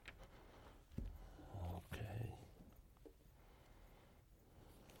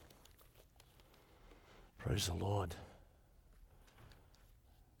Praise the Lord.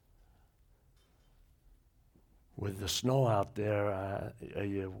 With the snow out there, are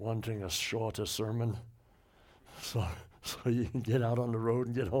you wanting a shorter sermon so you can get out on the road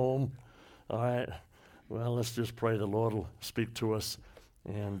and get home? All right. Well, let's just pray the Lord will speak to us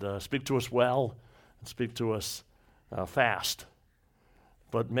and speak to us well and speak to us fast.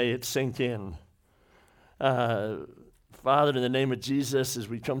 But may it sink in. Father, in the name of Jesus, as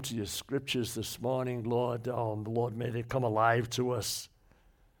we come to your scriptures this morning, Lord, Lord, may they come alive to us.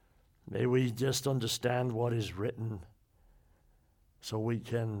 May we just understand what is written so we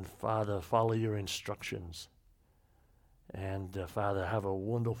can, Father, follow your instructions. And, Father, have a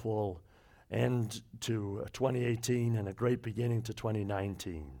wonderful end to 2018 and a great beginning to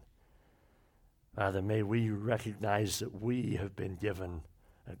 2019. Father, may we recognize that we have been given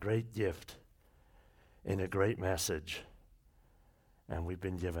a great gift in a great message. And we've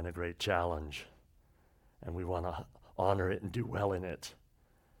been given a great challenge. And we want to honor it and do well in it.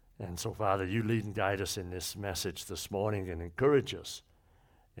 And so, Father, you lead and guide us in this message this morning and encourage us.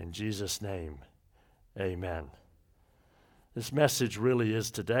 In Jesus' name, amen. This message really is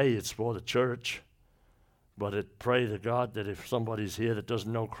today. It's for the church. But I pray to God that if somebody's here that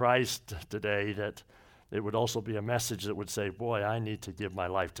doesn't know Christ today, that it would also be a message that would say, boy, I need to give my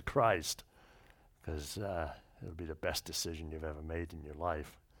life to Christ. Because it'll be the best decision you've ever made in your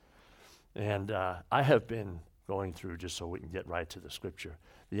life. And I have been going through, just so we can get right to the scripture,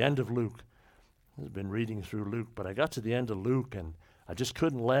 the end of Luke. I've been reading through Luke, but I got to the end of Luke, and I just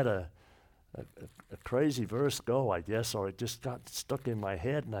couldn't let a crazy verse go, I guess, or it just got stuck in my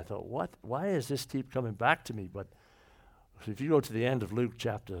head, and I thought, why does this keep coming back to me? But if you go to the end of Luke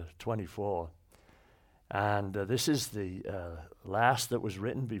chapter 24, and this is the last that was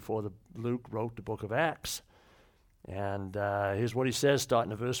written before Luke wrote the book of Acts. And here's what he says,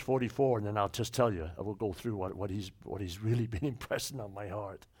 starting at verse 44, and then I'll just tell you. I will go through what he's really been impressing on my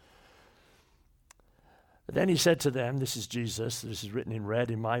heart. But then he said to them, this is Jesus, this is written in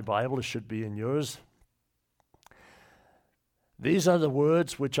red in my Bible, it should be in yours. These are the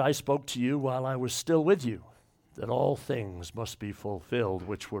words which I spoke to you while I was still with you, that all things must be fulfilled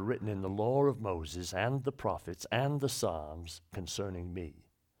which were written in the law of Moses and the prophets and the Psalms concerning me.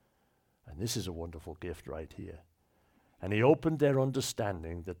 And this is a wonderful gift right here. And he opened their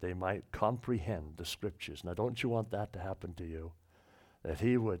understanding that they might comprehend the scriptures. Now, don't you want that to happen to you? That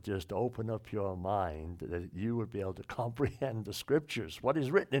he would just open up your mind, that you would be able to comprehend the scriptures, what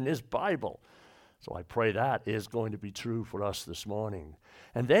is written in his Bible. So I pray that is going to be true for us this morning.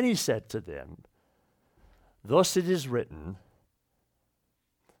 And then he said to them, thus it is written,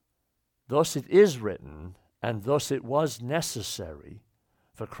 and thus it was necessary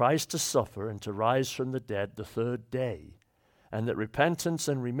for Christ to suffer and to rise from the dead the third day, and that repentance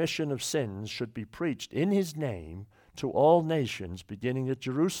and remission of sins should be preached in his name to all nations, beginning at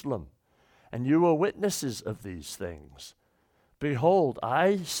Jerusalem. And you are witnesses of these things. Behold,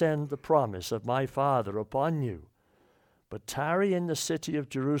 I send the promise of my Father upon you. But tarry in the city of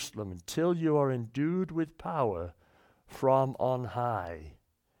Jerusalem until you are endued with power from on high.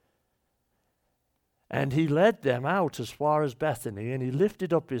 And he led them out as far as Bethany, and he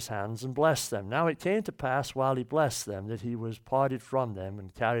lifted up his hands and blessed them. Now it came to pass while he blessed them that he was parted from them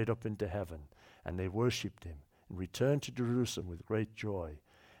and carried up into heaven. And they worshipped him and returned to Jerusalem with great joy,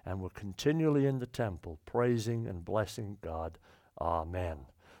 and were continually in the temple, praising and blessing God. Amen.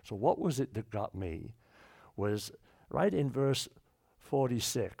 So what was it that got me was right in verse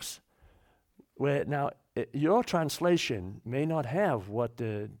 46, where now your translation may not have what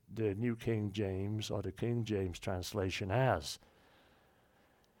the New King James or the King James translation has.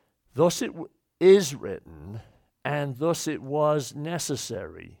 Thus it is written, and thus it was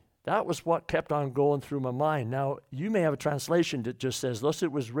necessary. That was what kept on going through my mind. Now, you may have a translation that just says, thus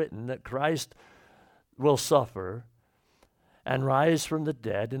it was written that Christ will suffer and rise from the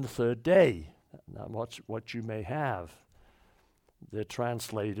dead in the third day. Not much what you may have. The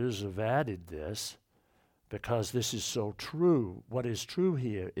translators have added this because this is so true. What is true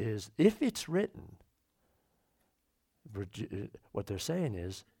here is, if it's written, what they're saying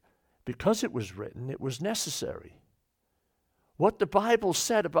is, because it was written, it was necessary. What the Bible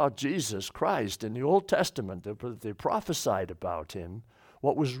said about Jesus Christ in the Old Testament, they prophesied about him,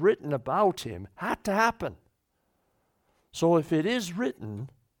 what was written about him had to happen. So if it is written,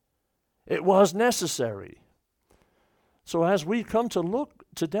 it was necessary. So as we come to look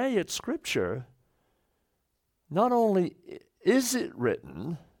today at Scripture, not only is it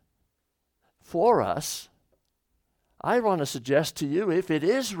written for us, I want to suggest to you, if it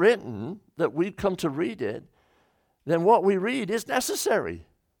is written that we come to read it, then what we read is necessary.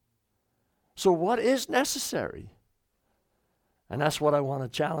 So what is necessary? And that's what I want to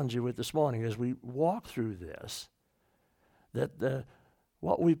challenge you with this morning as we walk through this. That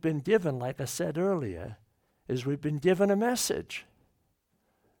what we've been given, like I said earlier, is we've been given a message.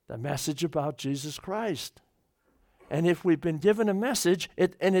 The message about Jesus Christ. And if we've been given a message,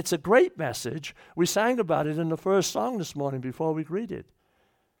 and it's a great message, we sang about it in the first song this morning before we greeted.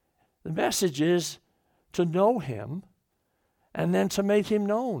 The message is to know him and then to make him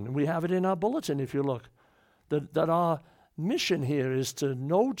known. And we have it in our bulletin if you look. That our mission here is to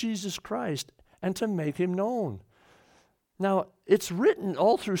know Jesus Christ and to make him known. Now, it's written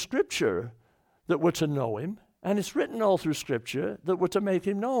all through Scripture that we're to know him, and it's written all through Scripture that we're to make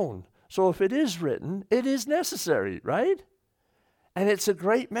him known. So if it is written, it is necessary, right? And it's a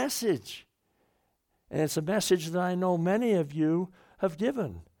great message. And it's a message that I know many of you have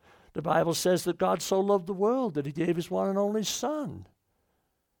given. The Bible says that God so loved the world that he gave his one and only Son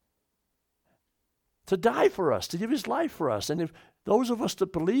to die for us, to give his life for us. And if those of us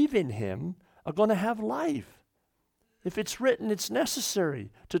that believe in him are going to have life, if it's written, it's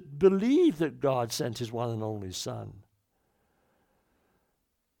necessary to believe that God sent his one and only Son.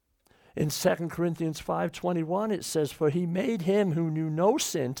 In 2 Corinthians 5:21, it says, "For he made him who knew no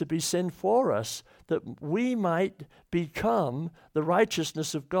sin to be sin for us, that we might become the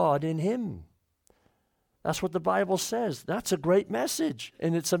righteousness of God in him." That's what the Bible says. That's a great message.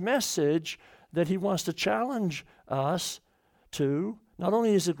 And it's a message that he wants to challenge us to. Not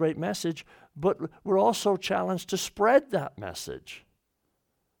only is it a great message, but we're also challenged to spread that message.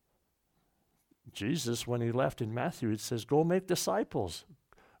 Jesus, when he left in Matthew, it says, "Go make disciples.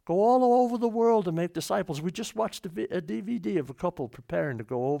 Go all over the world and make disciples." We just watched a DVD of a couple preparing to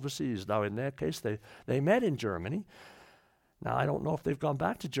go overseas. Now, in their case, they met in Germany. Now, I don't know if they've gone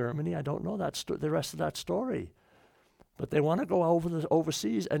back to Germany. I don't know the rest of that story. But they want to go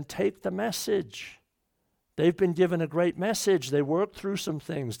overseas and take the message. They've been given a great message. They worked through some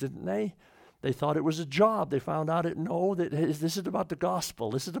things, didn't they? They thought it was a job. They found out that this is about the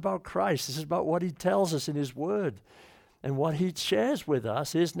gospel. This is about Christ. This is about what he tells us in his word. And what he shares with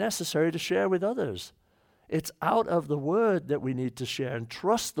us is necessary to share with others. It's out of the word that we need to share and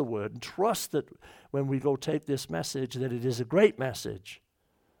trust the word and trust that when we go take this message that it is a great message.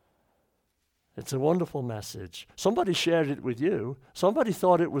 It's a wonderful message. Somebody shared it with you. Somebody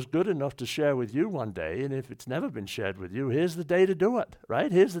thought it was good enough to share with you one day, and if it's never been shared with you, here's the day to do it,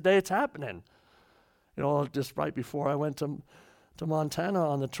 right? Here's the day it's happening. You know, just right before I went to Montana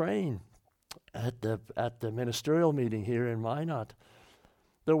on the train at the ministerial meeting here in Minot,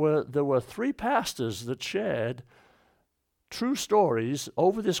 there were 3 pastors that shared true stories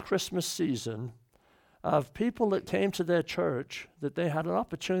over this Christmas season of people that came to their church that they had an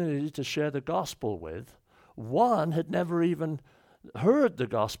opportunity to share the gospel with. One had never even heard the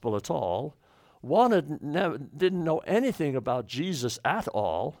gospel at all. One didn't know anything about Jesus at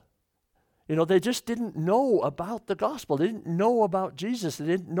all. You know, they just didn't know about the gospel. They didn't know about Jesus. They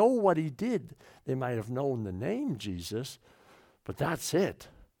didn't know what he did. They might have known the name Jesus, but that's it.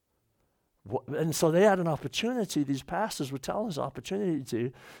 And so they had an opportunity, these pastors were telling us, opportunity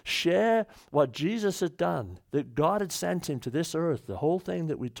to share what Jesus had done, that God had sent him to this earth, the whole thing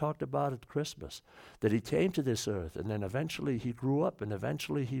that we talked about at Christmas, that he came to this earth, and then eventually he grew up, and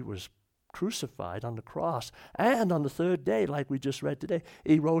eventually he was crucified on the cross, and on the 3rd day, like we just read today,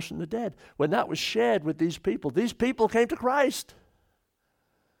 he rose from the dead. When that was shared with these people came to Christ.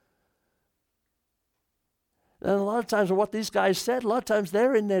 And a lot of times what these guys said, a lot of times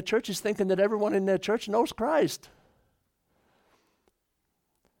they're in their churches thinking that everyone in their church knows Christ.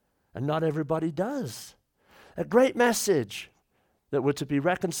 And not everybody does. A great message that we're to be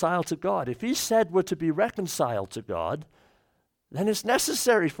reconciled to God. If he said we're to be reconciled to God, then it's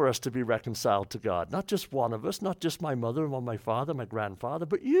necessary for us to be reconciled to God. Not just one of us, not just my mother or my father, my grandfather,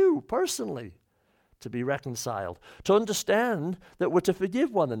 but you personally. To be reconciled, to understand that we're to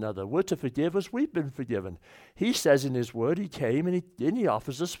forgive one another. We're to forgive as we've been forgiven. He says in his word, he came and he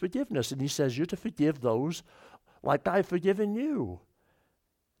offers us forgiveness. And he says, you're to forgive those like I've forgiven you.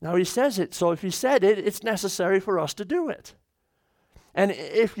 Now he says it, so if he said it, it's necessary for us to do it. And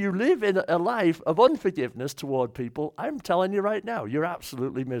if you live in a life of unforgiveness toward people, I'm telling you right now, you're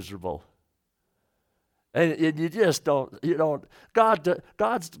absolutely miserable. And you just don't,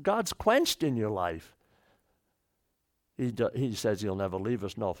 God's quenched in your life. He says he'll never leave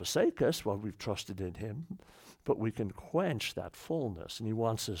us nor forsake us while we've trusted in him. But we can quench that fullness, and he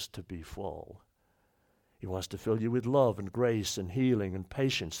wants us to be full. He wants to fill you with love and grace and healing and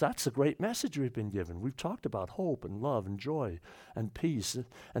patience. That's a great message we've been given. We've talked about hope and love and joy and peace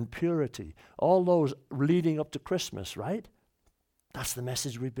and purity. All those leading up to Christmas, right? That's the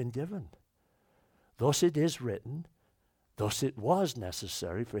message we've been given. Thus it is written, thus it was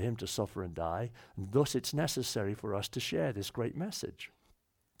necessary for him to suffer and die, and thus it's necessary for us to share this great message.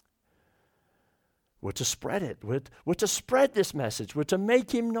 We're to spread it. We're to spread this message. We're to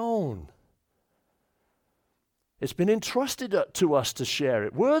make him known. It's been entrusted to us to share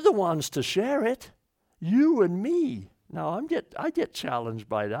it. We're the ones to share it. You and me. Now, I get challenged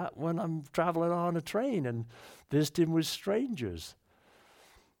by that when I'm traveling on a train and visiting with strangers.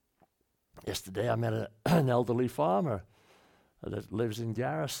 Yesterday, I met an elderly farmer that lives in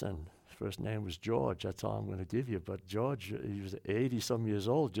Garrison. His first name was George. That's all I'm going to give you. But George, he was 80-some years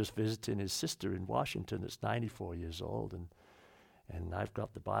old, just visiting his sister in Washington that's 94 years old. And I've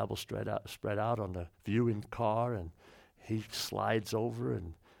got the Bible spread out on the viewing car, and he slides over,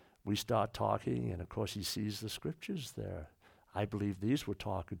 and we start talking, and of course he sees the scriptures there. I believe these were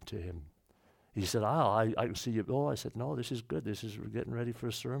talking to him. He said, I can see you. Oh, I said, no, this is good. We're getting ready for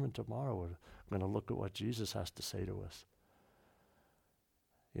a sermon tomorrow. We're going to look at what Jesus has to say to us.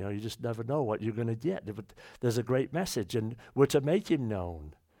 You know, you just never know what you're going to get. But there's a great message, and we're to make him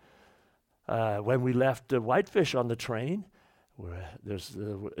known. When we left Whitefish on the train,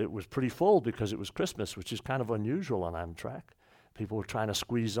 it was pretty full because it was Christmas, which is kind of unusual on Amtrak. People were trying to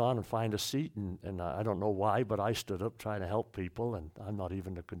squeeze on and find a seat, and I don't know why, but I stood up trying to help people, and I'm not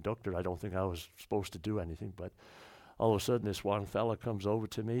even the conductor. I don't think I was supposed to do anything, but all of a sudden this one fella comes over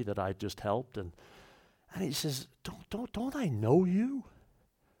to me that I just helped, and he says, don't I know you?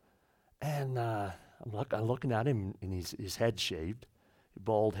 And I'm looking at him, and his head shaved,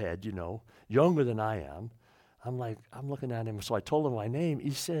 bald head, you know, younger than I am. I'm looking at him, so I told him my name.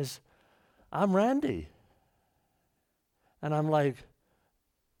 He says, I'm Randy. And I'm like,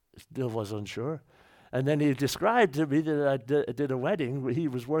 still was unsure. And then he described to me that I did a wedding. He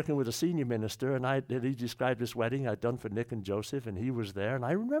was working with a senior minister, and he described this wedding I'd done for Nick and Joseph, and he was there. And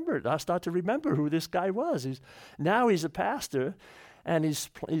I remembered. I started to remember who this guy was. Now he's a pastor, and he's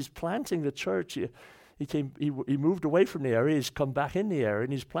planting a church. He moved away from the area. He's come back in the area,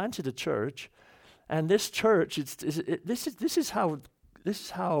 and he's planted a church. And this church, this is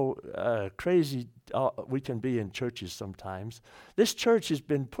how crazy we can be in churches sometimes. This church has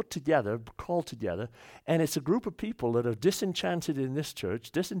been called together, and it's a group of people that are disenchanted in this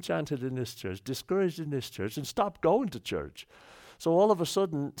church, discouraged in this church, and stopped going to church. So all of a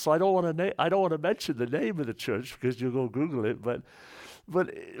sudden, I don't want to mention the name of the church because you'll go Google it, but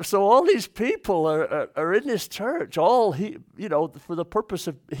so all these people are in this church, all for the purpose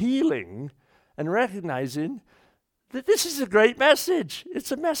of healing and recognizing that this is a great message.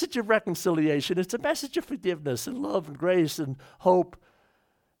 It's a message of reconciliation. It's a message of forgiveness and love and grace and hope.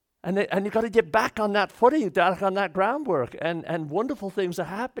 And you've got to get back on that footing, back on that groundwork. And wonderful things are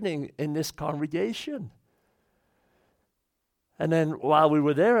happening in this congregation. And then while we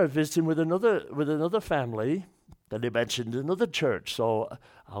were there, I was visiting with another family that they mentioned another church. So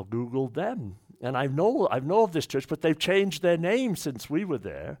I'll Google them. And I know of this church, but they've changed their name since we were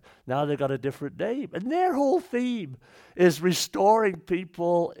there. Now they've got a different name. And their whole theme is restoring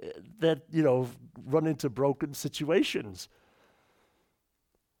people that, run into broken situations.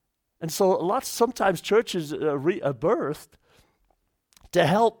 And so sometimes churches are birthed to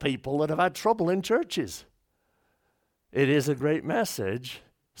help people that have had trouble in churches. It is a great message.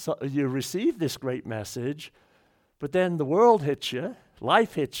 So you receive this great message, but then the world hits you,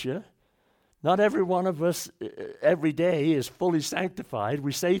 life hits you. Not every one of us every day is fully sanctified.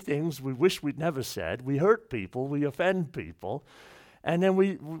 We say things we wish we'd never said. We hurt people. We offend people. And then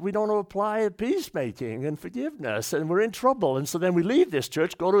we don't apply peacemaking and forgiveness, and we're in trouble. And so then we leave this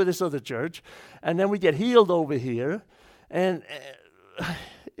church, go to this other church, and then we get healed over here. And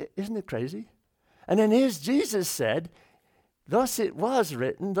isn't it crazy? And then here's Jesus said, thus it was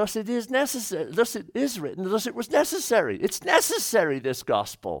written, thus it is necessary. Thus it is written, thus it was necessary. It's necessary, this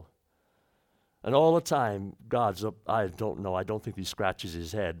gospel. And all the time, God's up, I don't know, I don't think he scratches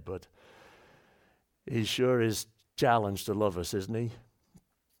his head, but he sure is challenged to love us, isn't he?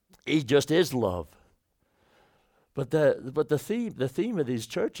 He just is love. But the theme of these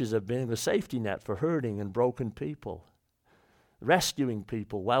churches have been the safety net for hurting and broken people, rescuing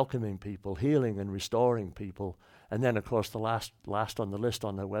people, welcoming people, healing and restoring people. And then, of course, the last on the list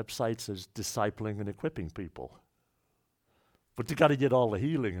on their websites is discipling and equipping people. But you got to get all the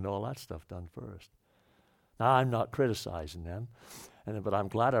healing and all that stuff done first. Now, I'm not criticizing them, but I'm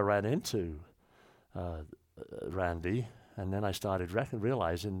glad I ran into Randy, and then I started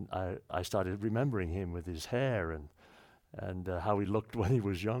realizing I started remembering him with his hair and how he looked when he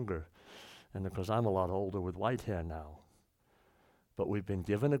was younger. And of course, I'm a lot older with white hair now. But we've been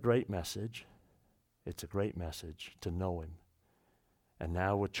given a great message. It's a great message to know him. And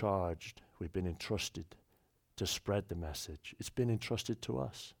now we're charged. We've been entrusted to spread the message. It's been entrusted to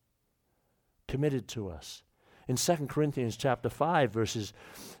us, committed to us. In 2 Corinthians chapter 5,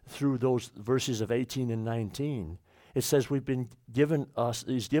 through those verses of 18 and 19, it says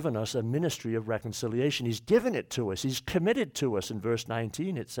He's given us a ministry of reconciliation. He's given it to us. He's committed to us. In verse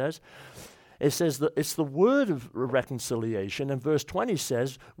 19 it says that it's the word of reconciliation. And verse 20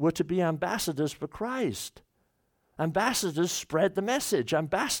 says we're to be ambassadors for Christ. Ambassadors spread the message.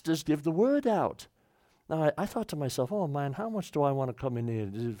 Ambassadors give the word out. Now, I thought to myself, oh man, how much do I want to come in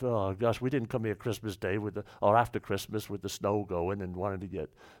here? Oh gosh, we didn't come here Christmas Day or after Christmas with the snow going and wanted to get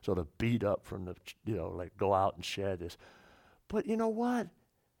sort of beat up from go out and share this. But you know what?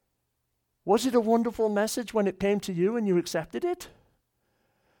 Was it a wonderful message when it came to you and you accepted it?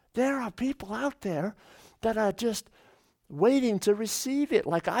 There are people out there that are just waiting to receive it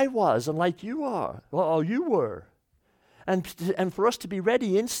like I was and like you are, or you were. And for us to be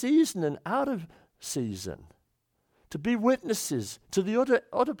ready in season and out of season, to be witnesses to the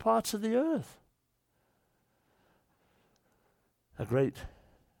other parts of the earth. A great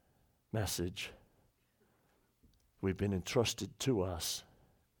message. We've been entrusted to us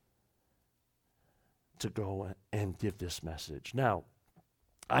to go and give this message. Now,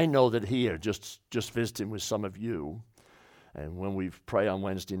 I know that here, just visiting with some of you, and when we pray on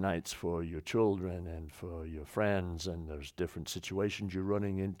Wednesday nights for your children and for your friends, and there's different situations you're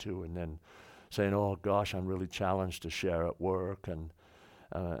running into, and then saying, oh gosh, I'm really challenged to share at work,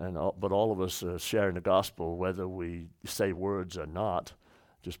 but all of us are sharing the gospel, whether we say words or not,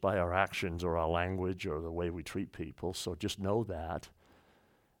 just by our actions or our language or the way we treat people. So just know that.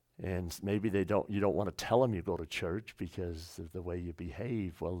 And maybe you don't want to tell them you go to church because of the way you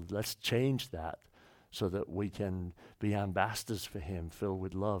behave. Well, let's change that so that we can be ambassadors for him, filled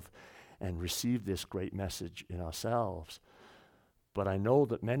with love, and receive this great message in ourselves. But I know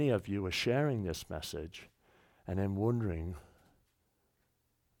that many of you are sharing this message and then wondering,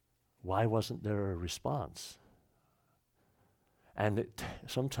 why wasn't there a response? And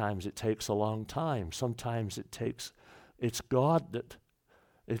sometimes it takes a long time. Sometimes it's God that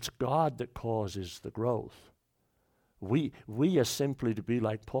causes the growth. We are simply to be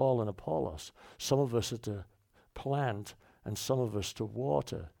like Paul and Apollos. Some of us are to plant and some of us to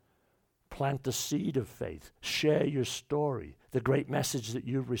water. Plant the seed of faith. Share your story, the great message that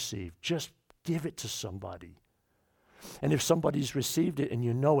you've received. Just give it to somebody. And if somebody's received it and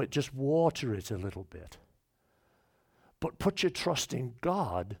you know it, just water it a little bit. But put your trust in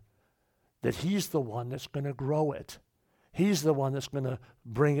God that he's the one that's going to grow it. He's the one that's going to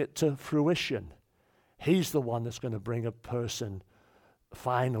bring it to fruition. He's the one that's going to bring a person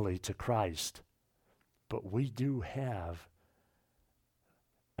finally to Christ. But we do have,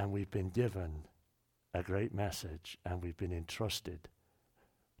 and we've been given a great message, and we've been entrusted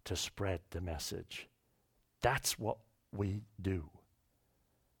to spread the message. That's what we do.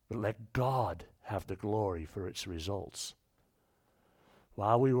 But let God have the glory for its results.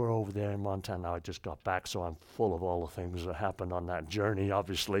 While we were over there in Montana, I just got back, so I'm full of all the things that happened on that journey,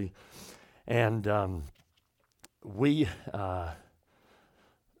 obviously. And we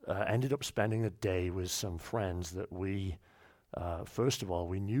ended up spending a day with some friends that we, first of all,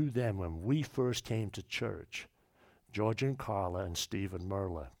 we knew them when we first came to church. George and Carla and Steve and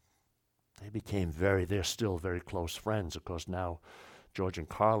Merla. They're still very close friends. Of course, now George and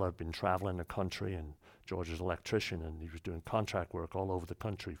Carla have been traveling the country, and George is an electrician, and he was doing contract work all over the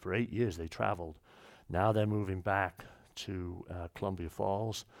country. For 8 years they traveled. Now they're moving back to Columbia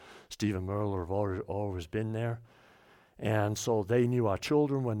Falls. Steve and Merle have always been there. And so they knew our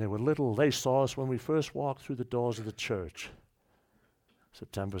children when they were little. They saw us when we first walked through the doors of the church.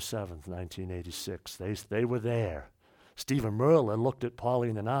 September 7th, 1986. They were there. Steve and Merle looked at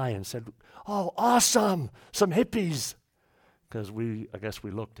Pauline and I and said, oh, awesome, some hippies. Because I guess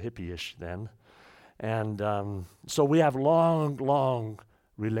we looked hippie-ish then. And so we have long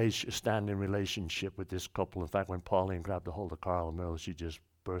standing relationship with this couple. In fact, when Pauline grabbed a hold of Carl and Merle, she just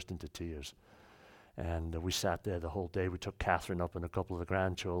burst into tears. And we sat there the whole day. We took Catherine up and a couple of the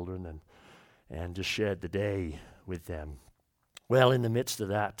grandchildren and just shared the day with them. Well, in the midst of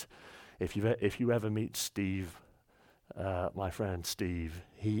that, if you ever meet Steve, my friend Steve,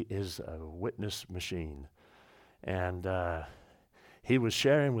 he is a witness machine. And he was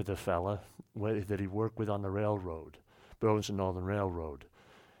sharing with a fella that he worked with on the railroad, Burlington Northern Railroad.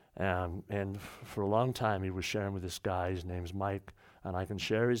 And for a long time, he was sharing with this guy. His name's Mike, and I can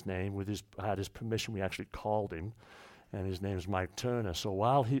share his name I had his permission. We actually called him, and his name's Mike Turner. So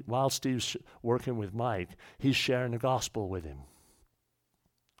while Steve's working with Mike, he's sharing the gospel with him.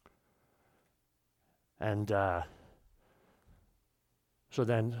 And So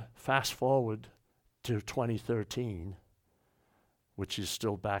then fast forward to 2013, which is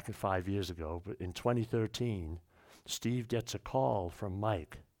still back at 5 years ago, but in 2013, Steve gets a call from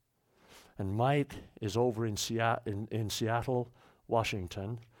Mike. And Mike is over in Seattle,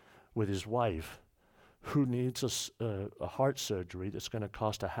 Washington, with his wife, who needs a heart surgery that's going to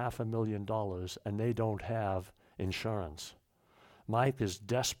cost $500,000, and they don't have insurance. Mike is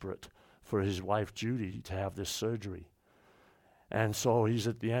desperate for his wife, Judy, to have this surgery. And so he's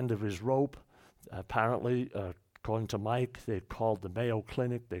at the end of his rope. Apparently, according to Mike, they called the Mayo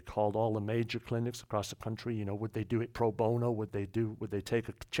Clinic. They called all the major clinics across the country. You know, would they do it pro bono? Would they take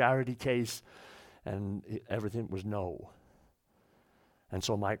a charity case? And everything was no. And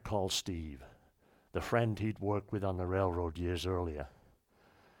so Mike called Steve, the friend he'd worked with on the railroad years earlier.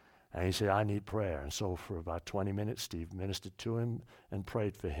 And he said, I need prayer. And so for about 20 minutes, Steve ministered to him and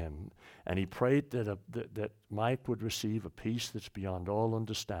prayed for him. And he prayed that Mike would receive a peace that's beyond all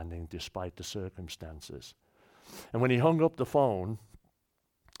understanding despite the circumstances. And when he hung up the phone,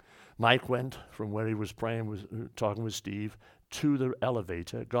 Mike went from where he was talking with Steve, to the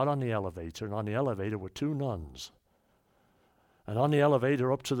elevator, got on the elevator, and on the elevator were two nuns. And on the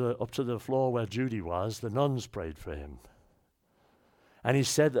elevator up to the floor where Judy was, the nuns prayed for him. And he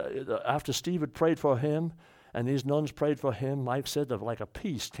said that after Steve had prayed for him, and these nuns prayed for him, Mike said that like a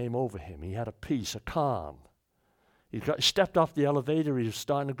peace came over him. He had a peace, a calm. He stepped off the elevator. He was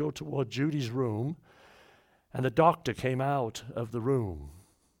starting to go toward Judy's room, and the doctor came out of the room.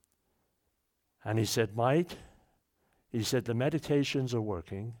 And he said, Mike, he said, the medications are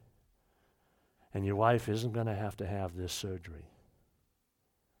working, and your wife isn't going to have this surgery.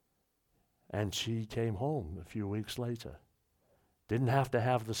 And she came home a few weeks later. Didn't have to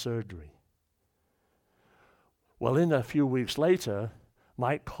have the surgery. Well, in a few weeks later,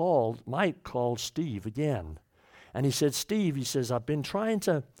 Mike called Steve again. And he said, Steve, he says, I've been trying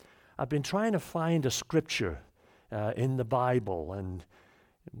to find a scripture in the Bible. And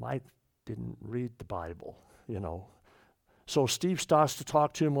Mike didn't read the Bible, you know. So Steve starts to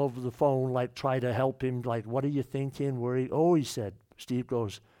talk to him over the phone, like try to help him, like, what are you thinking? He said, Steve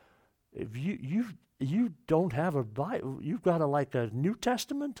goes, if you don't have a Bible, you've got a New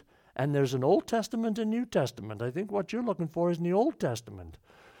Testament, and there's an Old Testament and New Testament. I think what you're looking for is in the Old Testament.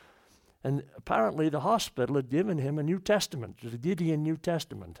 And apparently the hospital had given him a New Testament, the Gideon New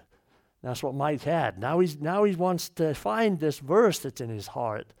Testament. That's what Mike had. Now he wants to find this verse that's in his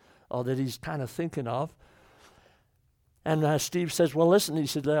heart, or that he's kind of thinking of. And Steve says, well, listen, he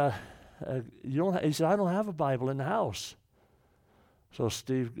said, he said, I don't have a Bible in the house. So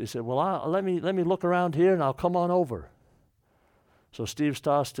Steve, he said, well, let me look around here and I'll come on over. So Steve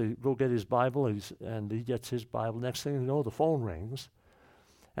starts to go get his Bible, and he gets his Bible. Next thing you know, the phone rings,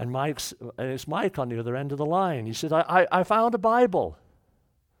 and it's Mike on the other end of the line. He said, I found a Bible.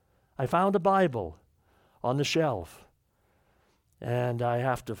 I found a Bible on the shelf. And I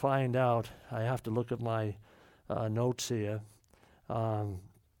have to find out, I have to look at my notes here.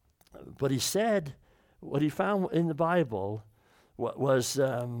 But he said what he found in the Bible was,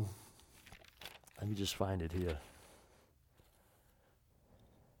 let me just find it here.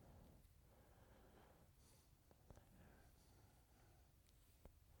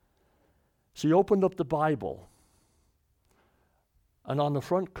 So he opened up the Bible, and on the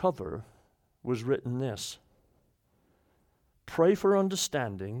front cover was written this: pray for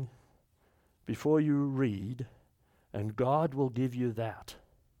understanding before you read, and God will give you that.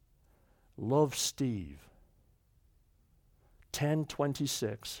 Love, Steve.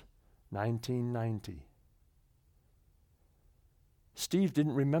 10/26/1990. Steve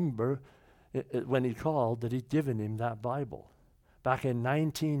didn't remember when he called that he'd given him that Bible back in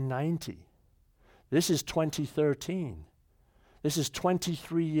 1990. This is 2013. This is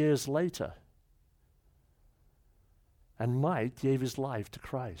 23 years later. And Mike gave his life to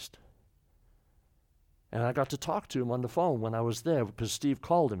Christ. And I got to talk to him on the phone when I was there, because Steve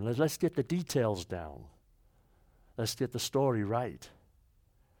called him. Let's get the details down. Let's get the story right.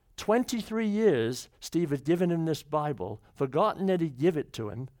 23 years, Steve had given him this Bible, forgotten that he'd give it to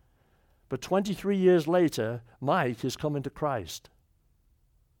him, but 23 years later, Mike is coming to Christ.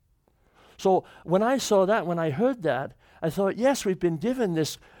 So when I saw that, when I heard that, I thought, yes, we've been given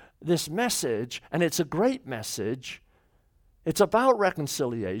this message, and it's a great message. It's about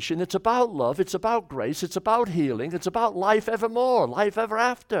reconciliation. It's about love. It's about grace. It's about healing. It's about life evermore, life ever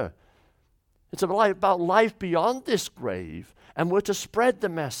after. It's about life beyond this grave, and we're to spread the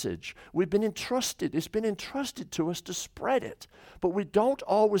message. We've been entrusted. It's been entrusted to us to spread it, but we don't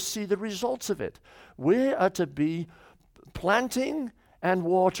always see the results of it. We are to be planting and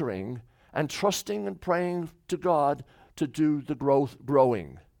watering and trusting and praying to God to do the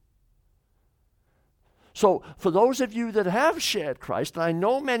growing. So for those of you that have shared Christ, and I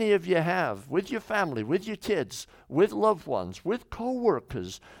know many of you have, with your family, with your kids, with loved ones, with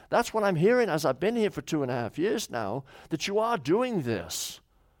co-workers, that's what I'm hearing as I've been here for 2.5 years now, that you are doing this.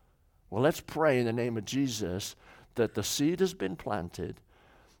 Well, let's pray in the name of Jesus that the seed has been planted,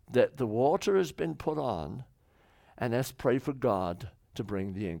 that the water has been put on, and let's pray for God to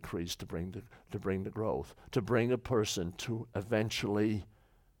bring the increase, to bring the growth, to bring a person to eventually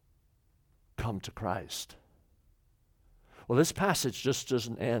come to Christ. Well, this passage just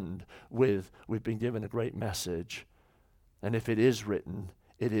doesn't end with we've been given a great message, and if it is written,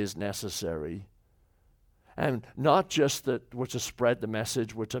 it is necessary. And not just that we're to spread the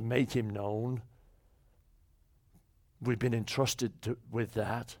message, we're to make him known. We've been entrusted with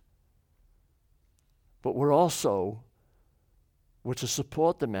that. But we're to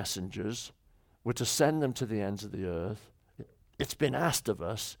support the messengers. We're to send them to the ends of the earth. It's been asked of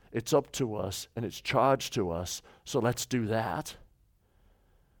us, it's up to us, and it's charged to us, so let's do that.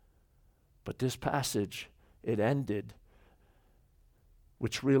 But this passage, it ended,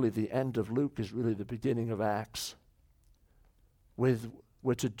 which really the end of Luke is really the beginning of Acts. We're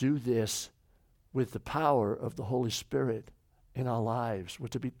to do this with the power of the Holy Spirit in our lives. We're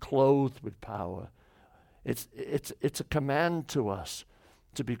to be clothed with power. It's a command to us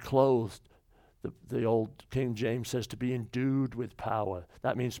to be clothed. The old King James says to be endued with power.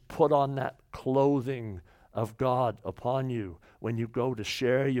 That means put on that clothing of God upon you when you go to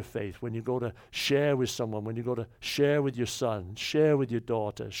share your faith, when you go to share with someone, when you go to share with your son, share with your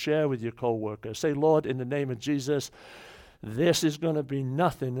daughter, share with your co-worker. Say, Lord, in the name of Jesus, this is going to be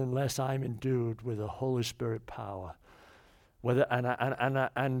nothing unless I'm endued with the Holy Spirit power.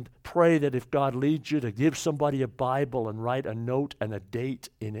 And pray that if God leads you to give somebody a Bible and write a note and a date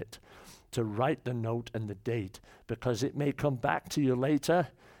in it, to write the note and the date, because it may come back to you later,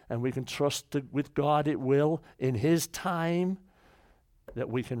 and we can trust that with God it will, in his time, that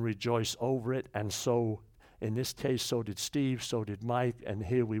we can rejoice over it. And so, in this case, so did Steve, so did Mike, and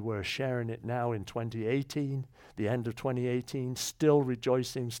here we were sharing it now in 2018, the end of 2018, still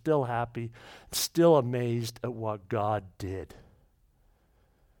rejoicing, still happy, still amazed at what God did.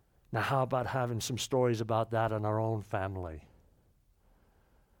 Now, how about having some stories about that in our own family?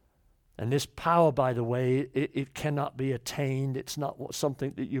 And this power, by the way, it cannot be attained. It's not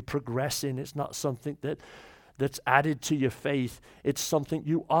something that you progress in. It's not something that's added to your faith. It's something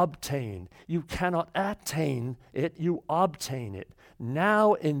you obtain. You cannot attain it, you obtain it.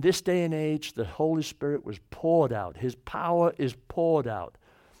 Now, in this day and age, the Holy Spirit was poured out. His power is poured out.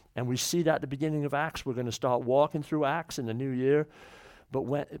 And we see that at the beginning of Acts. We're going to start walking through Acts in the new year.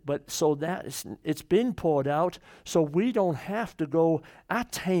 So that it's been poured out, so we don't have to go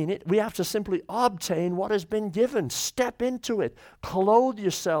attain it. We have to simply obtain what has been given. Step into it. Clothe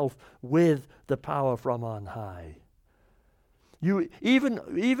yourself with the power from on high. You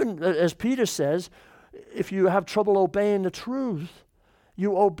even as Peter says, if you have trouble obeying the truth,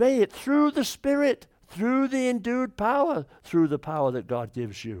 you obey it through the Spirit, through the endued power, through the power that God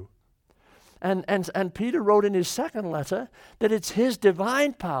gives you. And Peter wrote in his second letter that it's his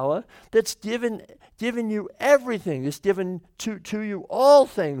divine power that's given you everything. It's given to you all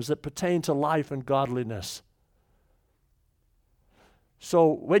things that pertain to life and godliness.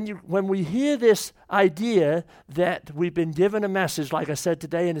 So when we hear this idea that we've been given a message, like I said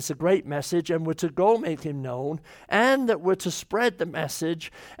today, and it's a great message, and we're to go make him known, and that we're to spread the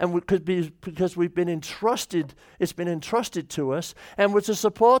message, and because we've been entrusted, it's been entrusted to us, and we're to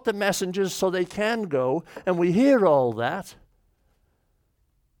support the messengers so they can go, and we hear all that,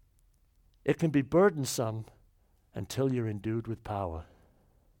 it can be burdensome until you're endued with power.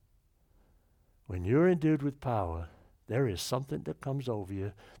 When you're endued with power, there is something that comes over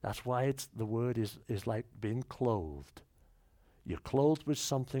you. That's why the word is like being clothed. You're clothed with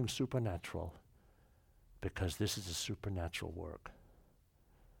something supernatural because this is a supernatural work.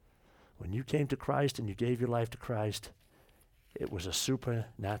 When you came to Christ and you gave your life to Christ, it was a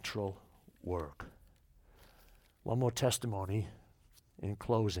supernatural work. One more testimony in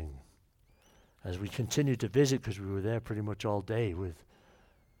closing. As we continued to visit, because we were there pretty much all day with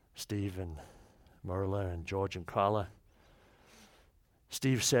Steve and Merla and George and Carla.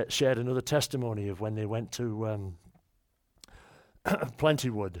 Steve shared another testimony of when they went to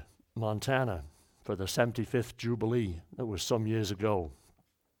Plentywood, Montana, for the 75th Jubilee. That was some years ago.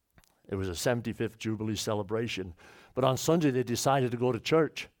 It was a 75th Jubilee celebration. But on Sunday, they decided to go to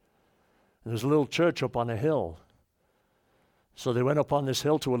church. And there's a little church up on a hill. So they went up on this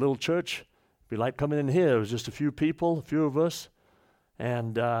hill to a little church. It'd be like coming in here. It was just a few people, a few of us.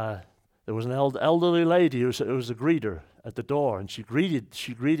 And there was an elderly lady who was a greeter, at the door, and she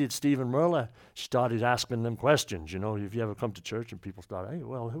greeted Stephen Merler. She started asking them questions. You know, if you ever come to church and people start, hey,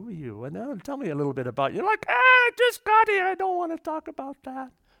 well, who are you? And tell me a little bit about you. You're like, I just got here. I don't want to talk about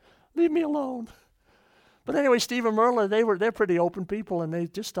that. Leave me alone. But anyway, Stephen Merler, they're pretty open people, and they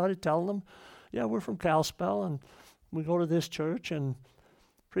just started telling them, yeah, we're from Kalispell, and we go to this church, and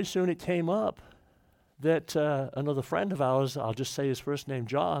pretty soon it came up that another friend of ours, I'll just say his first name,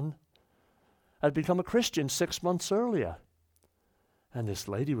 John, had become a Christian 6 months earlier. And this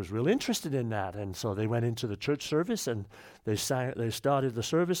lady was really interested in that. And so they went into the church service, and they started the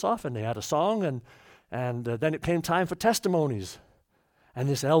service off, and they had a song, and then it came time for testimonies. And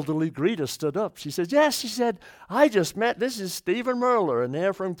this elderly greeter stood up. She said, yes, she said, I just met, this is Stephen Merler, and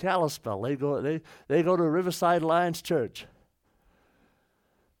they're from Kalispell. They go to Riverside Alliance Church.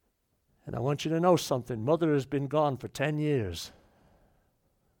 And I want you to know something. Mother has been gone for 10 years.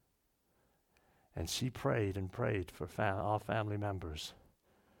 And she prayed and prayed for our family members.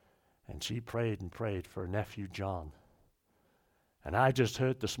 And she prayed and prayed for her nephew John. And I just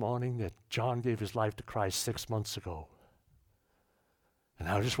heard this morning that John gave his life to Christ 6 months ago. And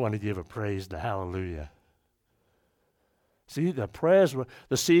I just want to give a praise and a hallelujah. See, the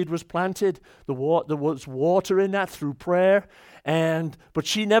seed was planted, there was water in that through prayer, but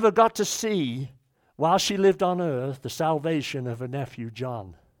she never got to see, while she lived on earth, the salvation of her nephew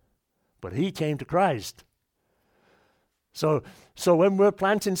John. But he came to Christ. So when we're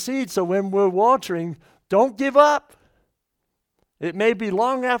planting seeds, so when we're watering, don't give up. It may be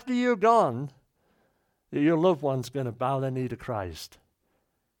long after you're gone that your loved one's going to bow their knee to Christ.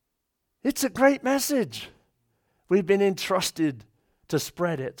 It's a great message. We've been entrusted to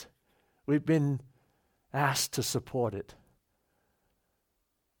spread it. We've been asked to support it.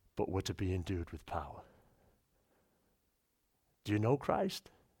 But we're to be endued with power. Do you know Christ?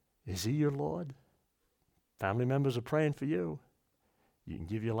 Is he your Lord? Family members are praying for you. You can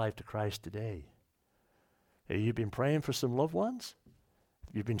give your life to Christ today. Have you been praying for some loved ones?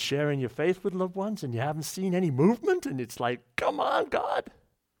 You've been sharing your faith with loved ones and you haven't seen any movement, and it's like, come on, God.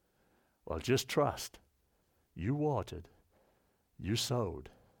 Well, just trust. You watered. You sowed.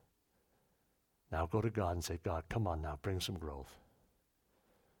 Now go to God and say, God, come on now, bring some growth.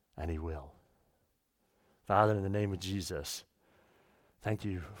 And he will. Father, in the name of Jesus, thank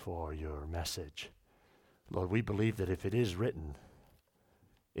you for your message. Lord, we believe that if it is written,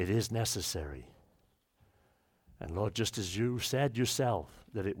 it is necessary. And Lord, just as you said yourself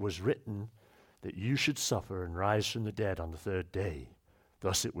that it was written that you should suffer and rise from the dead on the third day,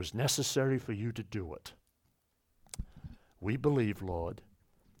 thus it was necessary for you to do it. We believe, Lord,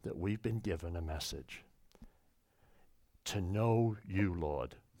 that we've been given a message to know you,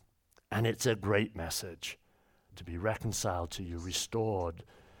 Lord. And it's a great message to be reconciled to you, restored,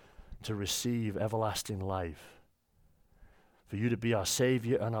 to receive everlasting life, for you to be our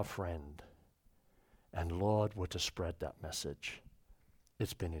Savior and our friend. And Lord, we're to spread that message.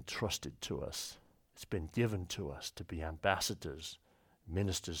 It's been entrusted to us. It's been given to us to be ambassadors,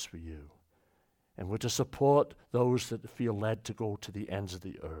 ministers for you. And we're to support those that feel led to go to the ends of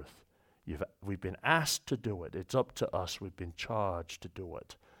the earth. We've been asked to do it. It's up to us. We've been charged to do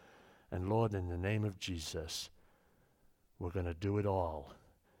it. And Lord, in the name of Jesus, we're going to do it all,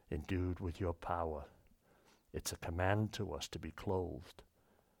 endued with your power. It's a command to us to be clothed.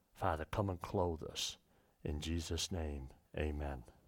 Father, come and clothe us. In Jesus' name, amen.